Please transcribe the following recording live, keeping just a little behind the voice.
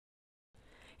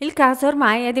Il caso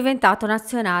ormai è diventato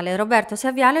nazionale. Roberto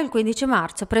Saviano il 15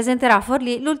 marzo presenterà a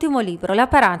Forlì l'ultimo libro, La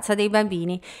paranza dei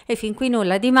bambini, e fin qui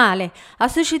nulla di male. A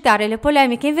suscitare le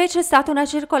polemiche invece è stata una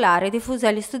circolare diffusa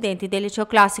agli studenti del liceo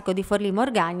classico di Forlì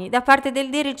Morgagni da parte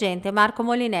del dirigente Marco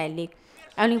Molinelli.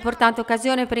 È un'importante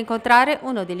occasione per incontrare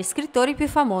uno degli scrittori più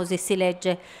famosi, si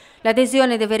legge.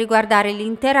 L'adesione deve riguardare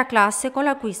l'intera classe con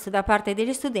l'acquisto da parte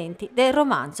degli studenti del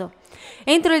romanzo.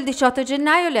 Entro il 18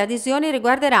 gennaio le adesioni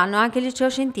riguarderanno anche il liceo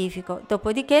scientifico,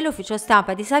 dopodiché l'ufficio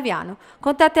stampa di Saviano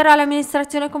contatterà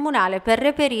l'amministrazione comunale per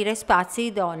reperire spazi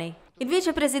idonei. Il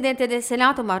vicepresidente del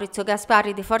Senato, Maurizio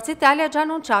Gasparri di Forza Italia, ha già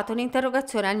annunciato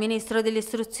un'interrogazione al ministro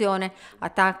dell'istruzione.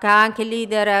 Attacca anche il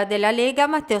leader della Lega,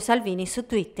 Matteo Salvini, su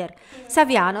Twitter.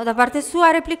 Saviano, da parte sua,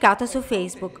 ha replicato su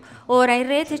Facebook. Ora in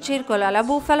rete circola la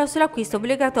bufala sull'acquisto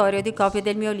obbligatorio di copie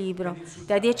del mio libro.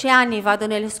 Da 10 anni vado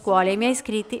nelle scuole e i miei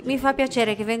scritti mi fa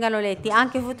piacere che vengano letti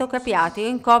anche fotocopiati o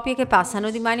in copie che passano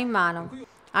di mano in mano.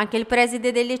 Anche il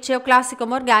preside del liceo classico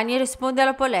Morgagni risponde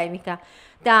alla polemica.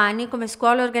 Da anni come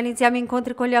scuola organizziamo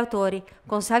incontri con gli autori.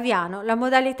 Con Saviano la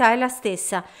modalità è la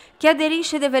stessa. Chi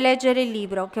aderisce deve leggere il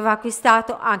libro, che va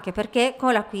acquistato anche perché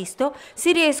con l'acquisto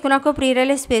si riescono a coprire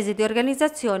le spese di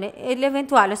organizzazione e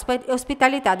l'eventuale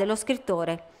ospitalità dello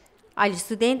scrittore. Agli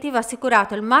studenti va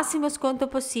assicurato il massimo sconto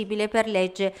possibile per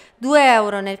legge, 2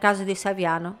 euro nel caso di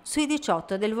Saviano, sui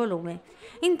 18 del volume.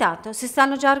 Intanto si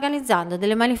stanno già organizzando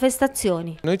delle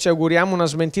manifestazioni. Noi ci auguriamo una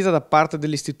smentita da parte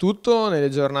dell'istituto nelle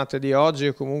giornate di oggi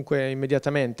o comunque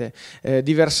immediatamente.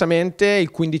 Diversamente il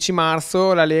 15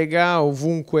 marzo la Lega,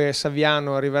 ovunque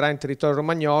Saviano arriverà in territorio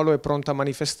romagnolo, è pronta a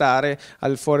manifestare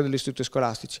al fuori degli istituti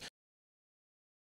scolastici.